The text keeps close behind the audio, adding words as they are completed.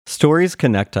Stories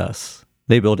connect us.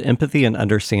 They build empathy and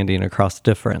understanding across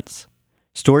difference.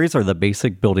 Stories are the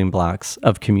basic building blocks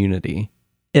of community,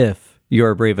 if you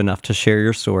are brave enough to share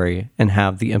your story and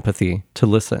have the empathy to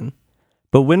listen.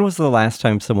 But when was the last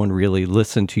time someone really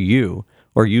listened to you,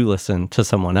 or you listened to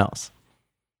someone else?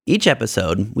 Each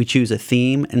episode, we choose a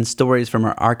theme and stories from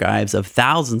our archives of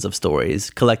thousands of stories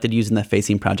collected using the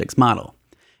Facing Project's model.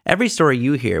 Every story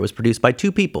you hear was produced by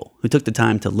two people who took the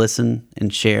time to listen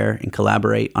and share and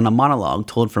collaborate on a monologue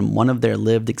told from one of their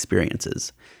lived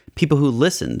experiences. People who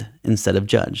listened instead of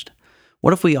judged.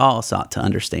 What if we all sought to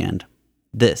understand?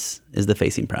 This is the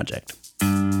Facing Project.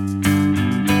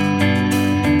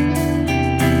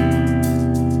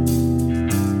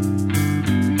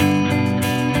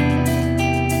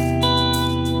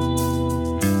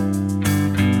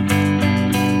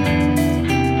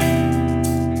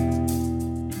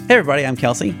 Hey everybody, I'm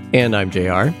Kelsey. And I'm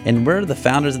JR. And we're the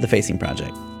founders of the Facing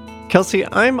Project. Kelsey,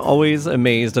 I'm always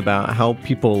amazed about how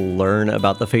people learn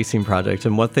about the Facing Project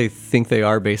and what they think they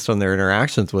are based on their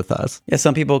interactions with us. Yeah,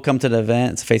 some people come to the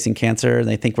event, it's Facing Cancer, and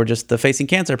they think we're just the Facing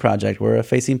Cancer Project. We're a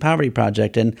Facing Poverty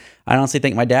Project. And I honestly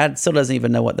think my dad still doesn't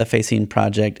even know what the Facing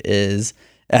Project is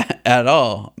at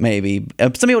all, maybe.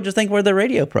 Some people just think we're the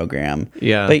radio program.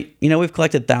 Yeah. But, we've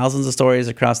collected thousands of stories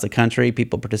across the country.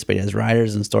 People participate as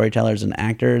writers and storytellers and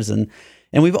actors. And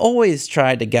we've always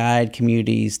tried to guide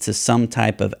communities to some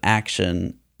type of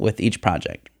action with each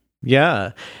project.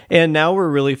 Yeah. And now we're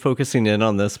really focusing in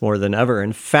on this more than ever.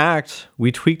 In fact,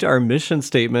 we tweaked our mission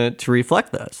statement to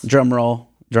reflect this. Drum roll.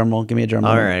 Give me a drum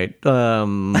roll. All right.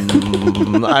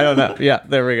 I don't know. Yeah,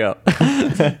 there we go.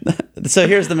 So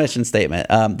here's the mission statement.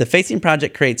 The Facing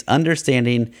Project creates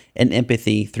understanding and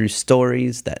empathy through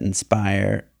stories that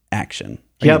inspire action.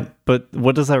 But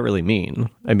what does that really mean?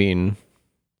 I mean,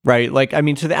 right?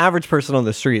 To the average person on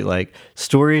the street,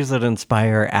 stories that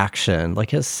inspire action,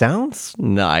 it sounds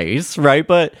nice, right?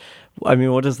 But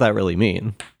what does that really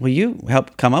mean? Well, you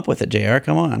helped come up with it, JR.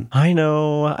 Come on. I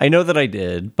know that I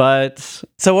did, but...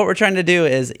 So what we're trying to do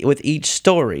is, with each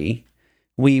story,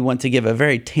 we want to give a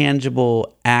very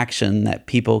tangible action that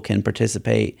people can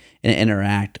participate and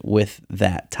interact with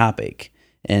that topic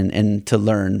and to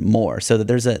learn more, so that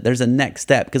there's a next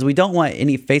step, because we don't want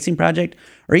any Facing Project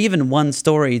or even one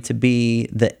story to be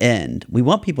the end. We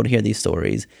want people to hear these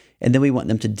stories, and then we want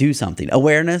them to do something.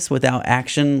 Awareness without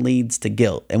action leads to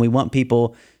guilt, and we want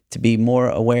people to be more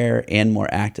aware and more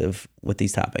active with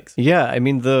these topics. Yeah,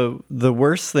 the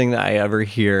worst thing that I ever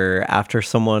hear after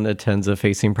someone attends a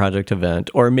Facing Project event,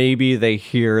 or maybe they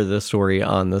hear the story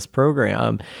on this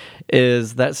program,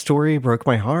 is that story broke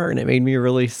my heart and it made me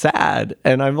really sad.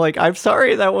 And I'm like, I'm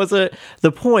sorry, that wasn't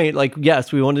the point.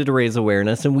 Yes, we wanted to raise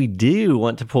awareness, and we do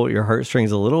want to pull at your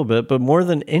heartstrings a little bit, but more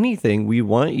than anything, we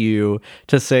want you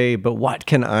to say, but what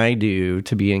can I do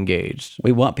to be engaged?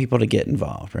 We want people to get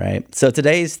involved, right? So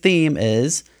today's theme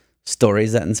is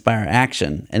stories that inspire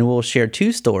action, and we'll share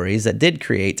two stories that did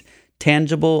create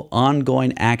tangible,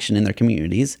 ongoing action in their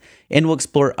communities, and we'll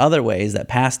explore other ways that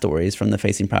past stories from the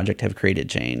Facing Project have created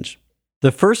change.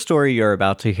 The first story you're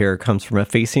about to hear comes from a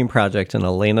Facing Project in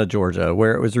Atlanta, Georgia,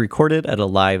 where it was recorded at a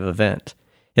live event.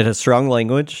 It has strong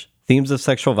language, themes of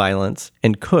sexual violence,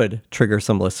 and could trigger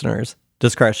some listeners.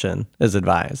 Discretion is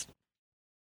advised.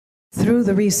 Through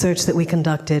the research that we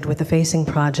conducted with the Facing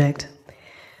Project,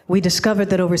 we discovered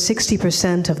that over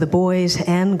 60% of the boys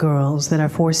and girls that are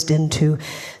forced into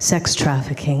sex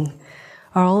trafficking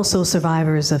are also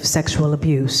survivors of sexual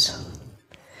abuse.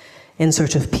 In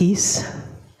search of peace,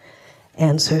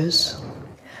 answers,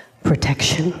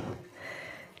 protection,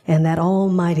 and that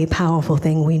almighty powerful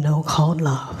thing we know called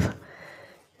love,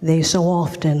 they so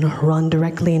often run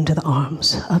directly into the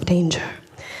arms of danger.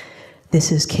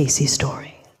 This is Casey's story.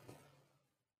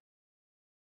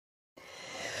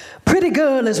 Pretty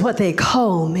girl is what they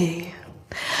call me.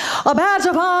 A badge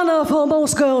of honor for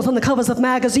most girls on the covers of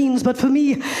magazines, but for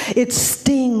me, it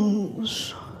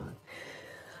stings.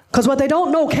 Because what they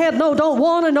don't know, can't know, don't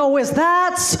want to know is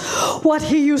that's what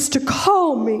he used to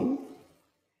call me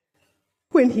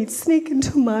when he'd sneak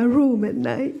into my room at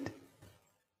night.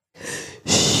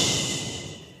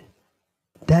 Shh,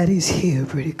 Daddy's here,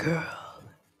 pretty girl.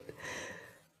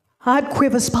 I'd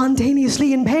quiver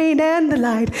spontaneously in pain and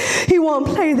delight. He won't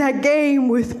play that game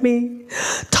with me.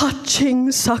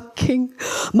 Touching, sucking,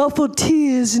 muffled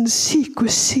tears in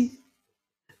secrecy.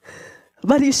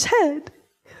 But he said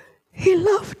he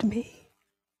loved me.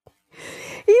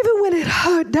 Even when it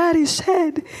hurt, Daddy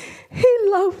said he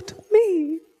loved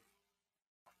me.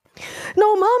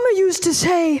 No, Mama used to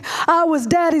say I was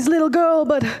Daddy's little girl,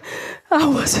 but I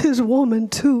was his woman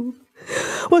too.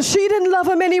 Well, she didn't love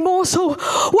him anymore, so what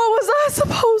was I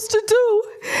supposed to do?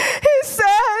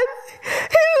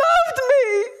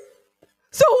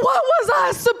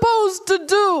 supposed to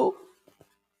do?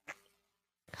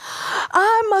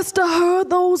 I must have heard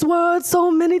those words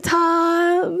so many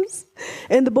times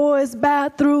in the boys'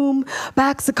 bathroom,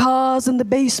 backs of cars in the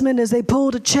basement as they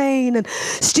pulled a chain, and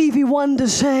Stevie Wonder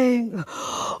sang,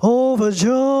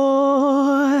 "Overjoyed,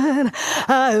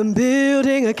 I am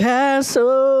building a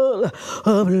castle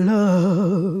of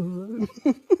love."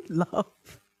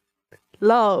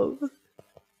 Love.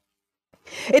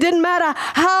 It didn't matter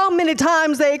how many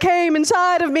times they came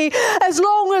inside of me, as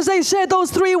long as they said those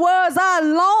 3 words I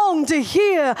longed to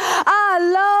hear. I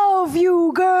love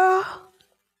you, girl.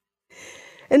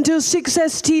 Until 6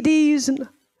 STDs and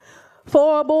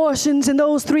 4 abortions, and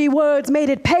those 3 words made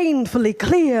it painfully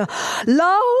clear.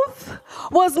 Love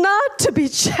was not to be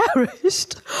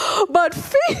cherished, but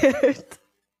feared.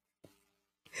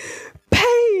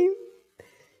 Pain,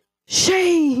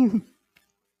 shame.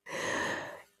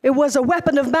 It was a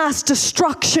weapon of mass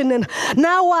destruction, and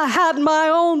now I had my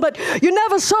own, but you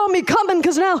never saw me coming,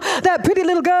 because now that pretty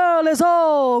little girl is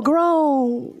all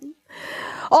grown.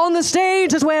 On the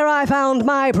stage is where I found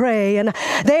my prey, and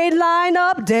they'd line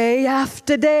up day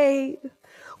after day.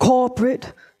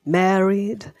 Corporate,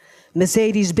 married,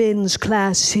 Mercedes-Benz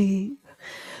Class C.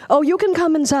 Oh, you can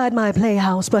come inside my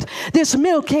playhouse, but this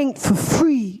milk ain't for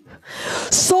free.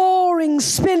 Soaring,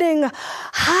 spinning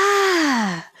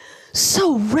high,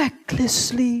 so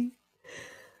recklessly.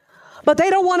 But they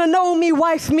don't want to know me,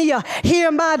 wife me, or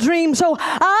hear my dreams, so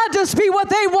I'll just be what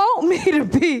they want me to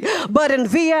be. But in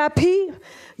VIP,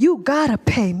 you gotta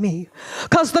pay me,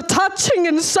 'cause the touching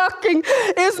and sucking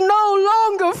is no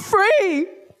longer free.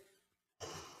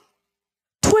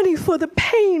 20 for the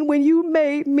pain when you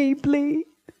made me bleed.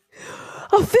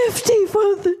 A 50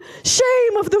 for the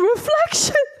shame of the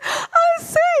reflection I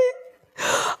see.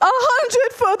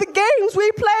 100 for the games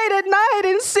we played at night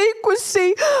in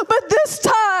secrecy. But this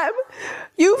time,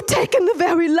 you've taken the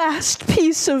very last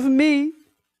piece of me.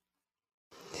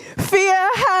 Fear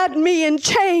had me in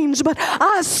chains, but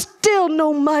I still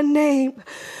know my name.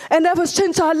 And ever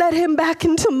since I let him back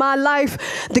into my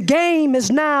life, the game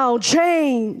is now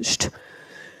changed.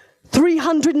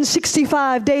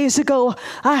 365 days ago,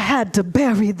 I had to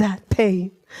bury that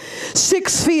pain.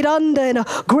 6 feet under in a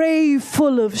grave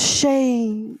full of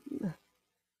shame.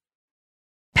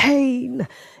 Pain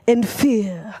and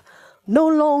fear no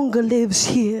longer lives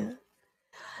here.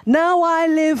 Now I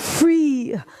live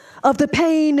free of the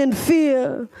pain and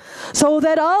fear, so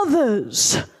that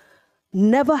others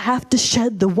never have to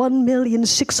shed the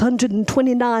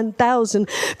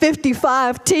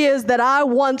 1,629,055 tears that I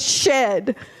once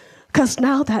shed, 'cause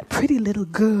now that pretty little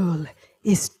girl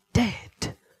is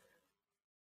dead.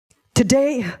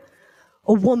 Today,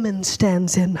 a woman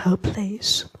stands in her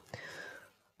place.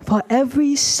 For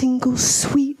every single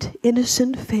sweet,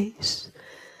 innocent face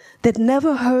that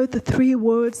never heard the 3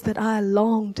 words that I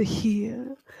long to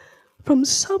hear from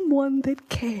someone that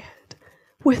cared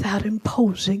without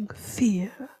imposing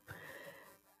fear.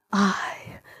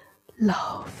 I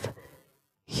love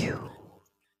you.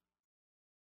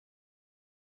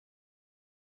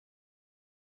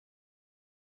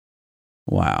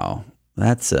 Wow.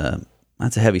 That's a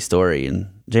heavy story. And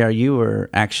JR, you were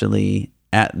actually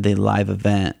at the live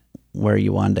event where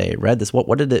Yewande read this.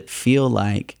 What did it feel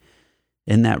like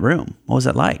in that room? What was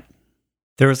it like?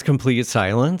 There was complete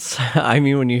silence. I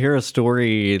mean, when you hear a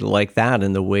story like that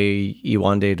and the way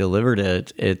Yewande delivered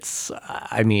it,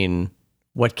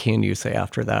 what can you say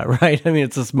after that, right? I mean,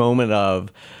 it's this moment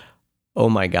of, oh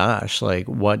my gosh, like,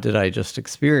 what did I just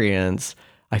experience?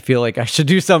 I feel like I should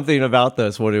do something about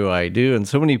this. What do I do? And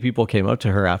so many people came up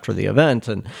to her after the event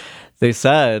and they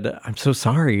said, I'm so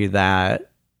sorry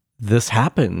that this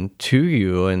happened to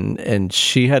you. And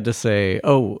she had to say,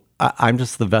 oh, I'm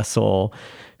just the vessel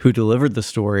who delivered the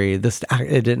story. It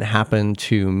didn't happen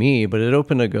to me, but it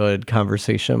opened a good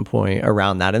conversation point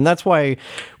around that. And that's why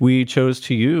we chose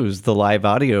to use the live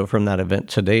audio from that event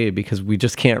today, because we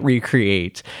just can't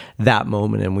recreate that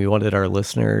moment. And we wanted our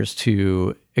listeners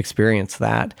to experience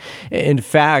that. In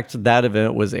fact, that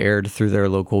event was aired through their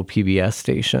local PBS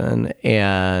station,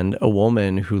 and a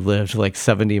woman who lived like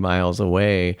 70 miles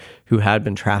away, who had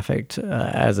been trafficked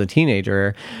as a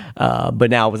teenager, but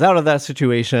now was out of that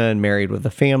situation, married with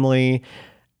a family,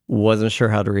 wasn't sure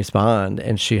how to respond.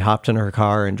 And she hopped in her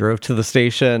car and drove to the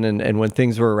station. And when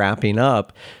things were wrapping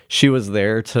up, she was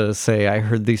there to say, I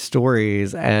heard these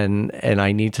stories and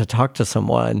I need to talk to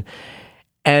someone.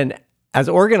 And as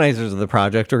organizers of the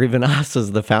project, or even us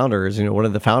as the founders, one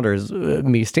of the founders,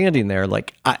 me standing there,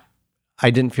 like, I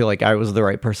didn't feel like I was the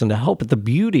right person to help. But the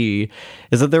beauty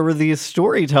is that there were these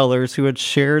storytellers who had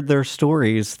shared their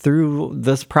stories through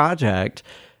this project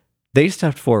they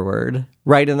stepped forward,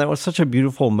 right? And that was such a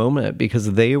beautiful moment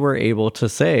because they were able to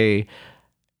say,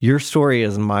 your story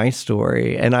is my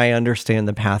story, and I understand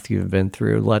the path you've been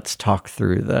through. Let's talk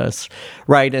through this,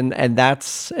 right? And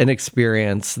that's an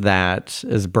experience that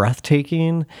is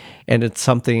breathtaking, and it's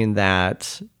something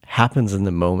that happens in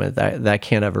the moment that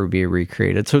can't ever be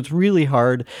recreated. So it's really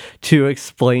hard to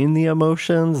explain the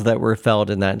emotions that were felt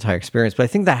in that entire experience. But I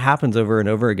think that happens over and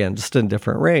over again, just in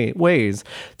different ways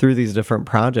through these different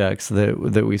projects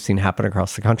that we've seen happen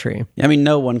across the country. I mean,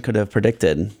 no one could have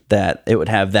predicted that it would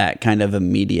have that kind of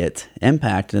immediate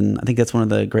impact. And I think that's one of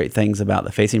the great things about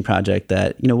the Facing Project,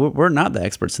 that, we're not the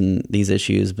experts in these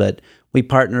issues, but we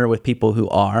partner with people who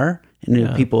are,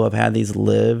 and people who have had these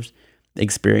lived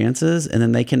experiences, and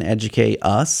then they can educate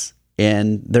us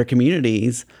and their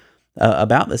communities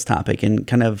about this topic and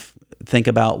kind of think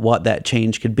about what that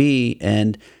change could be.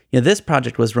 And this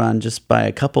project was run just by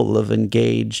a couple of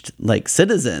engaged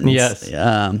citizens. Yes.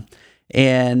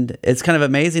 And it's kind of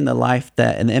amazing the life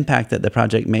and the impact that the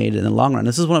project made in the long run.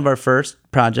 This is one of our first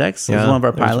projects. It was one of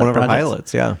our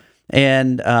pilots. Yeah.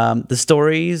 And the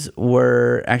stories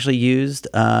were actually used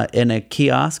in a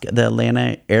kiosk at the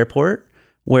Atlanta airport,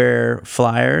 where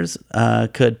flyers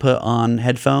could put on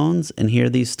headphones and hear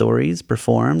these stories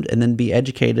performed and then be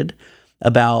educated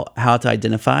about how to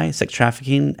identify sex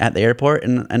trafficking at the airport.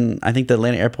 And I think the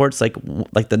Atlanta airport's one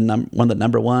of the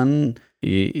number one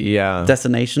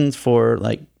destinations for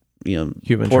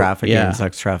human trafficking and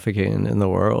sex trafficking in the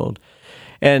world.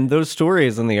 And those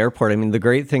stories in the airport, I mean, the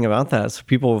great thing about that is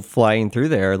people flying through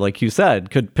there, like you said,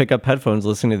 could pick up headphones,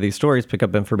 listening to these stories, pick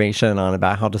up information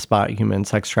about how to spot human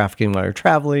sex trafficking while you're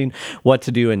traveling, what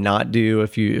to do and not do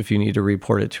if you need to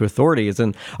report it to authorities.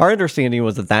 And our understanding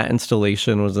was that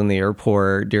installation was in the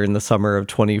airport during the summer of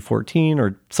 2014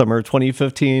 or summer of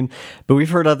 2015. But we've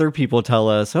heard other people tell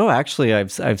us, oh, actually,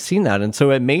 I've seen that. And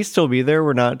so it may still be there.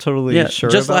 We're not totally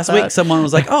sure. Just about last that. week, someone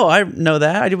was like, oh, I know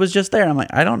that. I was just there. And I'm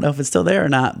like, I don't know if it's still there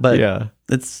or not, but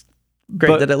it's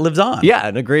great that it lives on. Yeah,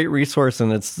 and a great resource,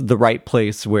 and it's the right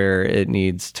place where it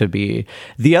needs to be.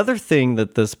 The other thing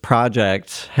that this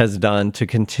project has done to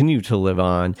continue to live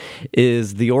on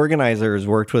is the organizers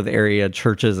worked with area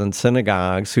churches and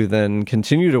synagogues, who then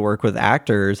continue to work with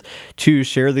actors to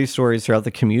share these stories throughout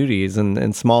the communities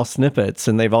in small snippets.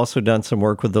 And they've also done some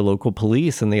work with the local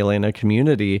police in the Atlanta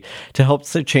community to help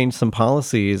change some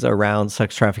policies around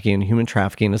sex trafficking and human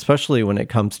trafficking, especially when it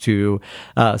comes to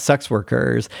sex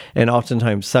workers. And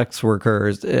oftentimes sex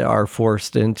workers are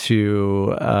forced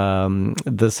into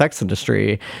the sex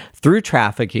industry through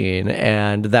trafficking,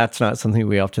 and that's not something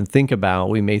we often think about.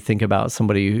 We may think about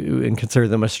somebody and consider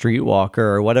them a streetwalker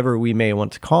or whatever we may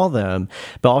want to call them,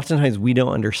 but oftentimes we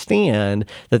don't understand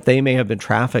that they may have been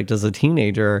trafficked as a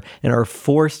teenager and are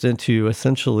forced into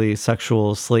essentially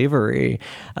sexual slavery.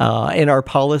 And our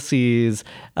policies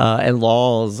and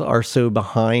laws are so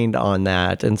behind on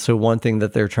that. And so one thing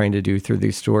that they're trying to do through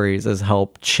these stories is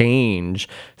help change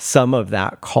some of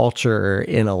that culture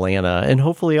in Atlanta and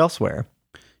hopefully elsewhere.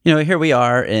 Here we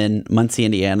are in Muncie,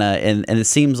 Indiana, and it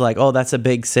seems like, oh, that's a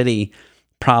big city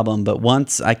problem. But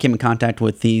once I came in contact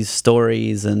with these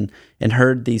stories and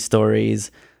heard these stories,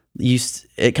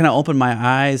 it kind of opened my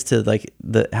eyes to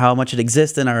how much it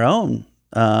exists in our own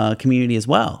community as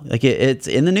well. It's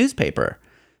in the newspaper,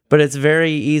 but it's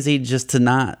very easy just to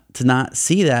not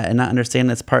see that and not understand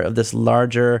it's part of this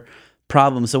larger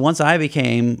problem. So once I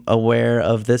became aware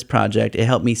of this project, it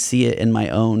helped me see it in my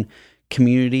own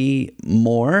community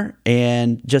more,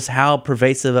 and just how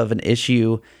pervasive of an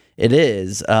issue it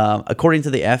is. According to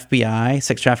the FBI,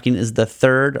 sex trafficking is the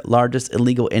third largest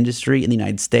illegal industry in the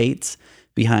United States,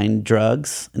 behind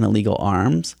drugs and illegal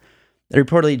arms. It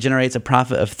reportedly generates a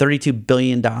profit of $32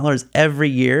 billion every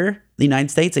year in the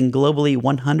United States, and globally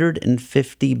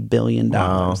 $150 billion.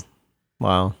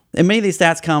 Wow. And many of these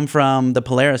stats come from the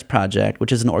Polaris Project,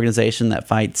 which is an organization that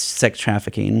fights sex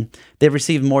trafficking. They've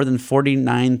received more than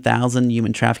 49,000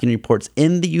 human trafficking reports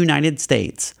in the United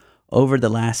States over the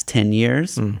last 10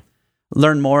 years.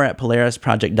 Learn more at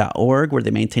polarisproject.org, where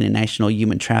they maintain a national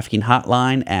human trafficking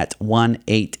hotline at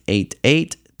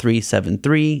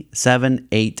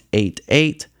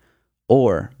 1-888-373-7888,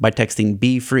 or by texting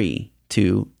BE-FREE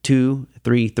to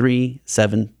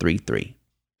 233-733.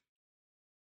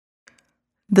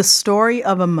 The Story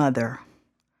of a Mother.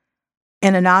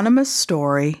 An anonymous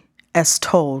story as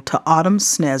told to Autumn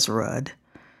Snesrud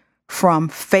from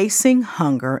Facing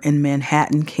Hunger in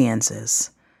Manhattan,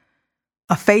 Kansas.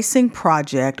 A Facing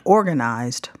project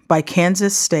organized by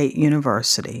Kansas State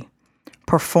University.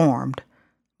 Performed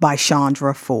by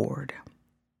Chandra Ford.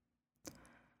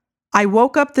 I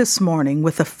woke up this morning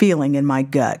with a feeling in my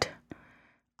gut.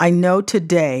 I know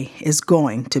today is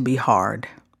going to be hard.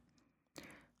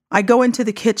 I go into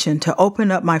the kitchen to open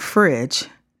up my fridge,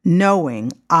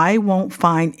 knowing I won't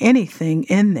find anything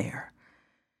in there.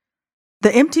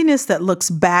 The emptiness that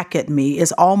looks back at me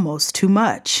is almost too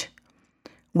much.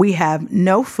 We have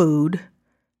no food,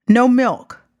 no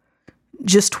milk,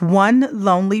 just one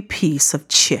lonely piece of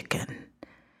chicken.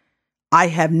 I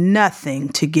have nothing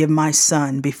to give my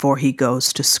son before he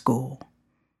goes to school.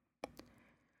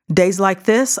 Days like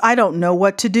this, I don't know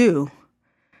what to do.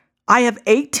 I have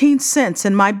 18 cents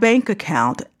in my bank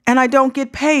account, and I don't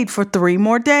get paid for 3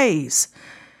 more days.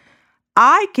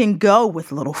 I can go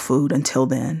with little food until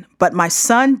then, but my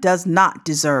son does not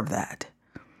deserve that.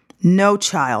 No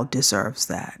child deserves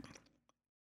that.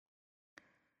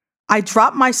 I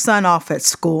drop my son off at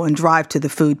school and drive to the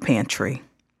food pantry.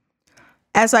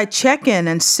 As I check in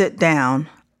and sit down,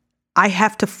 I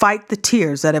have to fight the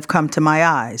tears that have come to my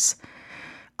eyes.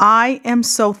 I am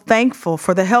so thankful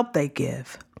for the help they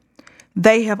give.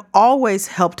 They have always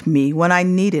helped me when I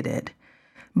needed it,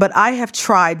 but I have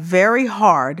tried very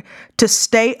hard to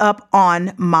stay up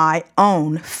on my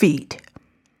own feet.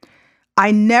 I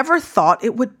never thought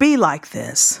it would be like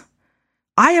this.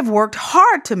 I have worked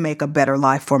hard to make a better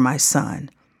life for my son.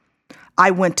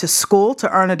 I went to school to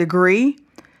earn a degree.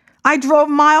 I drove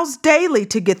miles daily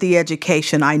to get the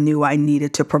education I knew I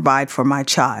needed to provide for my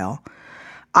child.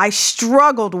 I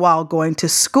struggled while going to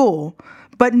school,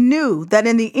 but knew that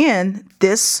in the end,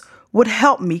 this would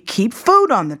help me keep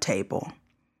food on the table.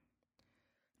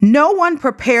 No one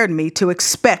prepared me to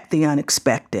expect the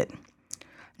unexpected.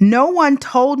 No one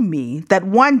told me that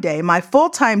one day my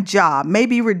full-time job may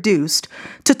be reduced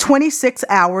to 26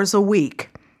 hours a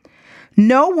week.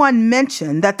 No one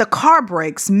mentioned that the car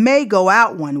brakes may go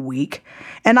out one week,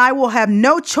 and I will have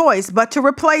no choice but to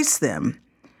replace them.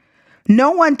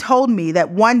 No one told me that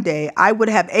one day I would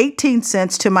have 18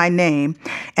 cents to my name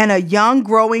and a young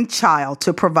growing child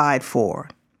to provide for.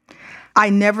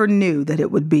 I never knew that it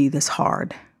would be this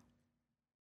hard.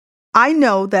 I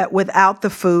know that without the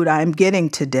food I am getting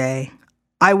today,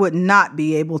 I would not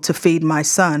be able to feed my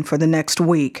son for the next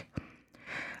week.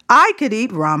 I could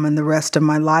eat ramen the rest of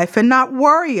my life and not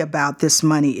worry about this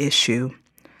money issue,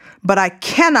 but I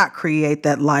cannot create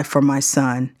that life for my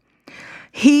son.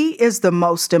 He is the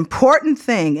most important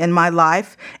thing in my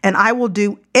life, and I will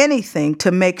do anything to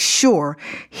make sure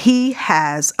he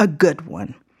has a good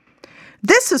one.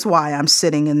 This is why I'm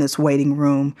sitting in this waiting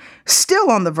room,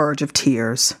 still on the verge of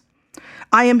tears.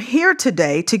 I am here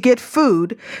today to get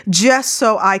food just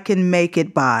so I can make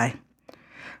it by.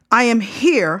 I am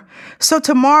here so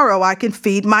tomorrow I can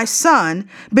feed my son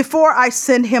before I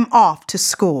send him off to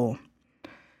school.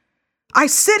 I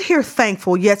sit here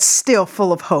thankful yet still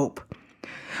full of hope.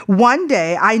 One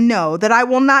day I know that I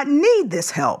will not need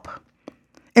this help.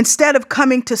 Instead of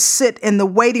coming to sit in the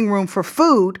waiting room for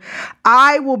food,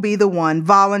 I will be the one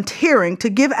volunteering to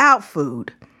give out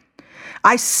food.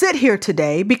 I sit here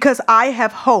today because I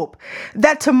have hope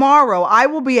that tomorrow I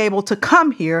will be able to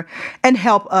come here and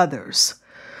help others.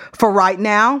 For right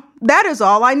now, that is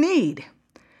all I need.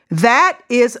 That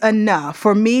is enough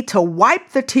for me to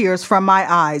wipe the tears from my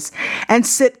eyes and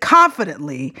sit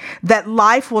confidently that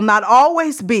life will not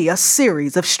always be a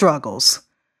series of struggles.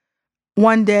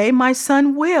 One day, my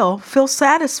son will feel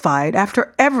satisfied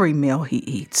after every meal he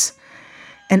eats,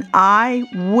 and I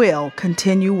will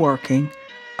continue working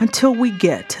until we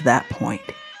get to that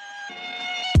point.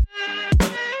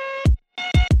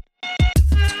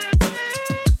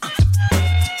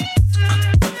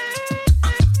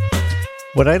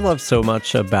 What I love so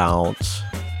much about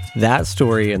that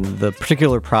story and the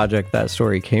particular project that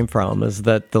story came from is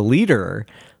that the leader,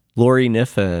 Lori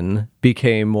Kniffen,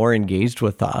 became more engaged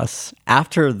with us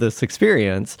after this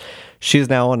experience. She's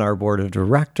now on our board of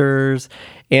directors.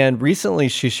 And recently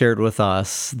she shared with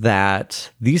us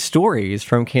that these stories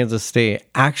from Kansas State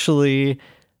actually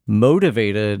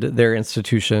motivated their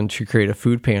institution to create a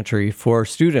food pantry for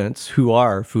students who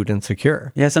are food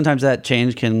insecure. Yeah, sometimes that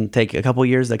change can take a couple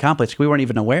years to accomplish. We weren't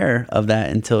even aware of that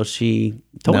until she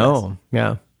told us.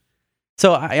 Yeah.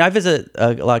 So I visit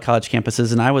a lot of college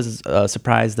campuses, and I was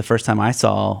surprised the first time I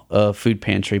saw a food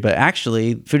pantry. But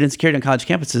actually, food insecurity on college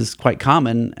campuses is quite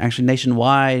common. Actually,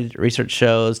 nationwide, research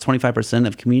shows 25%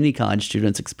 of community college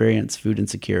students experience food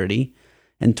insecurity,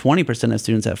 and 20% of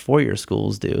students at four-year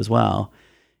schools do as well.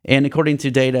 And according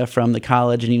to data from the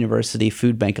College and University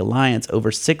Food Bank Alliance,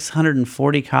 over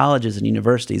 640 colleges and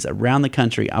universities around the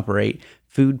country operate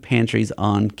food pantries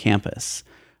on campus.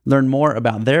 Learn more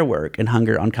about their work and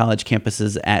hunger on college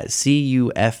campuses at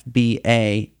cufba.org.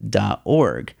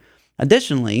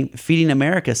 Additionally, Feeding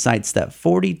America cites that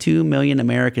 42 million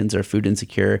Americans are food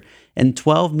insecure and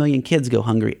 12 million kids go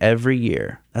hungry every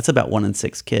year. That's about 1 in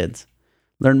 6 kids.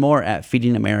 Learn more at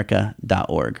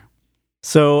feedingamerica.org.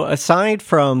 So aside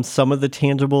from some of the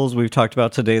tangibles we've talked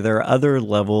about today, there are other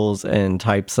levels and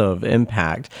types of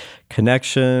impact: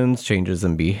 connections, changes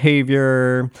in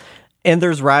behavior, and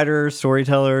there's writers,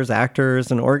 storytellers,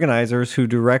 actors, and organizers who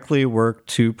directly work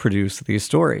to produce these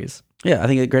stories. Yeah, I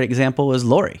think a great example is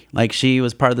Lori. Like, she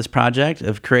was part of this project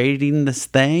of creating this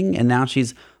thing, and now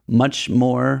she's much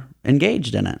more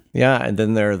engaged in it. Yeah, and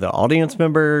then there are the audience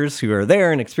members who are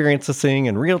there and experience this thing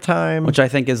in real time. Which I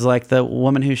think is like the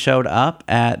woman who showed up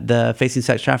at the Facing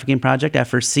Sex Trafficking Project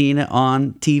after seeing it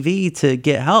on TV to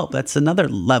get help. That's another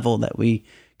level that we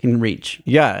can reach.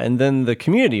 Yeah, and then the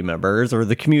community members, or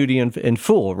the community in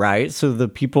full, right? So the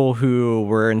people who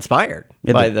were inspired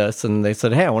by this, and they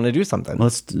said, hey, I want to do something.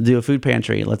 Let's do a food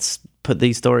pantry. Let's put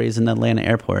these stories in the Atlanta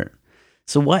airport.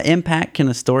 So what impact can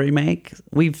a story make?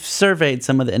 We've surveyed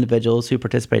some of the individuals who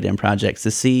participated in projects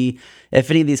to see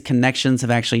if any of these connections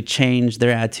have actually changed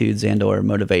their attitudes and or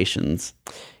motivations.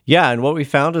 Yeah, and what we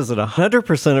found is that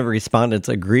 100% of respondents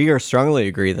agree or strongly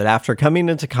agree that after coming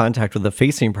into contact with the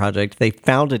Facing Project, they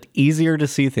found it easier to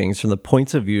see things from the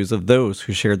points of views of those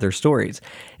who shared their stories.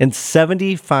 And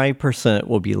 75%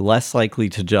 will be less likely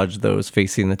to judge those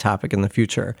facing the topic in the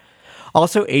future.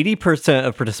 Also, 80%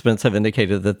 of participants have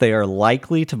indicated that they are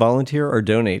likely to volunteer or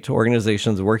donate to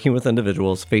organizations working with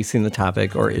individuals facing the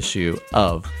topic or issue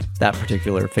of that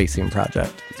particular Facing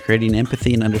Project. Creating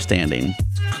empathy and understanding.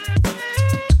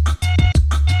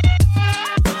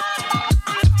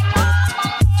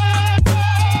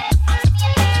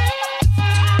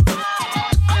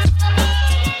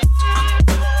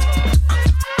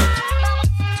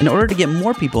 In order to get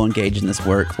more people engaged in this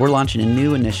work, we're launching a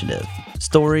new initiative,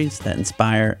 Stories That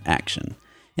Inspire Action.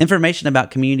 Information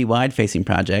about community-wide Facing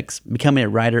projects, becoming a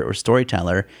writer or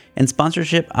storyteller, and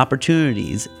sponsorship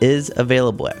opportunities is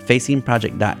available at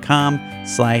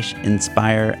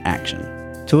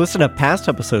facingproject.com/inspireaction. To listen to past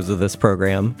episodes of this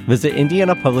program, visit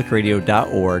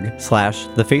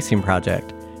indianapublicradio.org/The Facing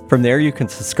Project. From there, you can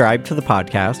subscribe to the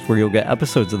podcast, where you'll get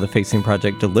episodes of The Facing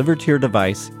Project delivered to your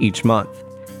device each month.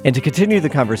 And to continue the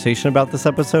conversation about this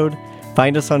episode,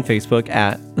 find us on Facebook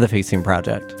at The Facing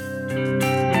Project.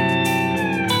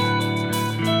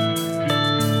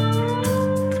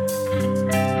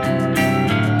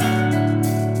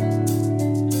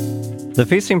 The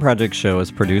Facing Project show is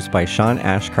produced by Sean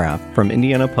Ashcraft from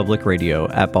Indiana Public Radio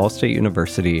at Ball State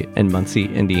University in Muncie,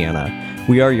 Indiana.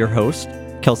 We are your hosts,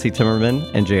 Kelsey Timmerman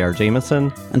and J.R.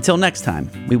 Jameson. Until next time,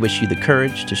 we wish you the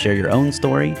courage to share your own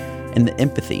story and the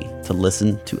empathy to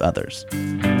listen to others.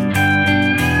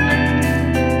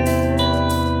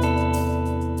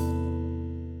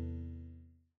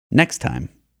 Next time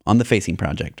on The Facing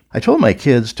Project. I told my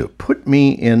kids to put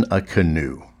me in a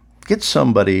canoe, get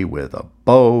somebody with a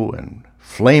bow and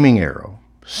flaming arrow,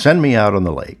 send me out on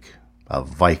the lake, a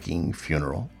Viking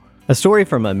funeral. A story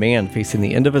from a man facing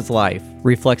the end of his life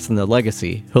reflects on the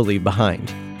legacy he'll leave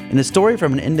behind. And a story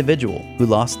from an individual who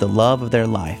lost the love of their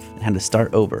life and had to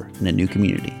start over in a new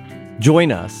community.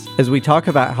 Join us as we talk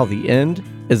about how the end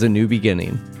is a new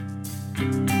beginning.